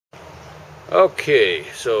Okay,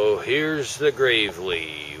 so here's the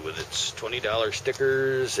Gravely with its $20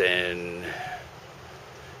 stickers and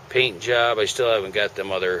paint job. I still haven't got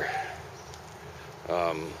them other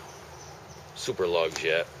super lugs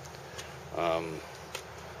yet.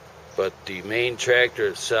 But the main tractor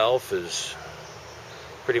itself is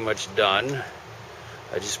pretty much done.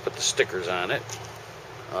 I just put the stickers on it.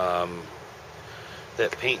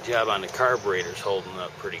 That paint job on the carburetor is holding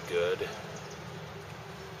up pretty good.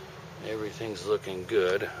 Everything's looking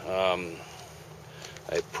good. I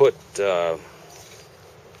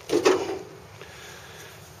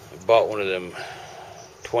bought one of them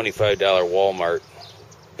 $25 Walmart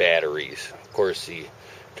batteries. Of course, the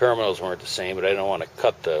terminals weren't the same, but I don't want to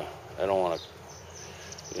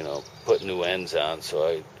put new ends on, so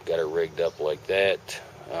I got it rigged up like that.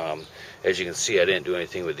 As you can see, I didn't do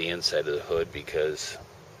anything with the inside of the hood because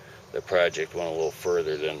the project went a little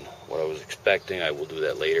further than what I was expecting. I will do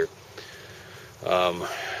that later.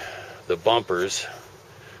 The bumpers,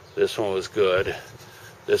 this one was good.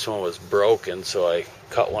 This one was broken, so I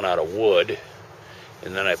cut one out of wood,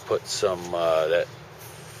 and then I put some that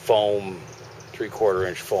foam, 3/4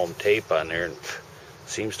 inch foam tape on there, and it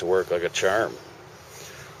seems to work like a charm.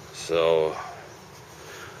 So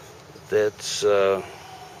that's that.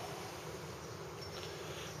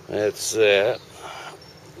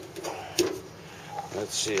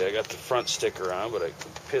 Let's see, I got the front sticker on, but it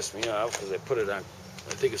pissed me off because I put it on,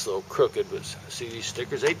 I think it's a little crooked, but see these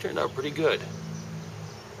stickers, they turned out pretty good.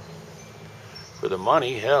 For the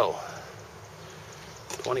money, hell,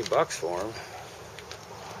 20 bucks for them.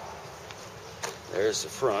 There's the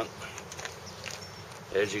front.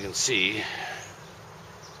 As you can see,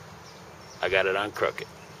 I got it on crooked.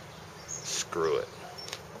 Screw it.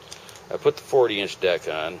 I put the 40-inch deck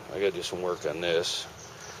on. I gotta do some work on this.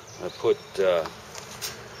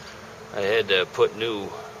 I had to put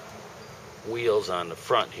new wheels on the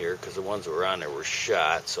front here because the ones that were on there were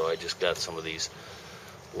shot, so I just got some of these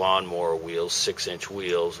lawnmower wheels, 6-inch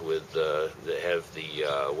wheels with that have the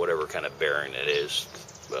whatever kind of bearing it is,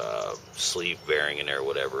 sleeve bearing in there,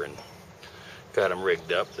 whatever, and got them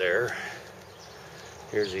rigged up there.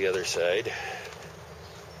 Here's the other side.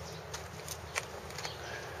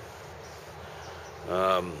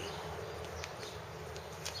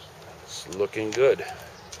 It's looking good.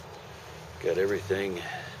 Got everything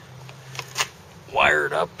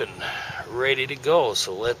wired up and ready to go.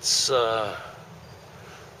 So let's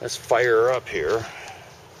fire her up here.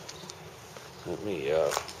 Let me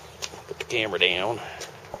put the camera down.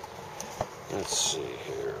 Let's see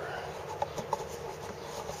here.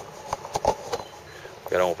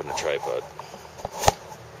 Gotta open the tripod.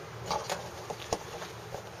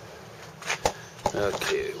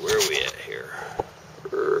 Okay, where are we at here?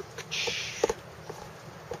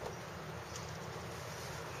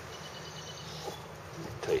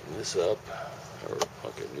 Tighten this up, or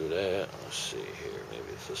I can do that. Let's see here,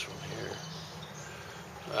 maybe it's this one here.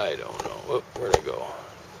 I don't know. Whoop, where'd it go?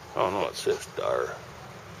 Oh no, it's this dar.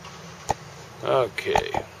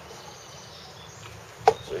 Okay.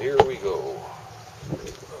 So here we go.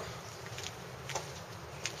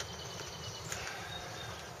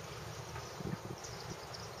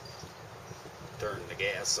 Turn the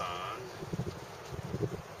gas on.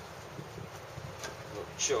 Little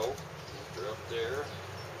choke. Lift her up there.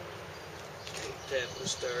 Tap the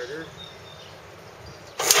starter.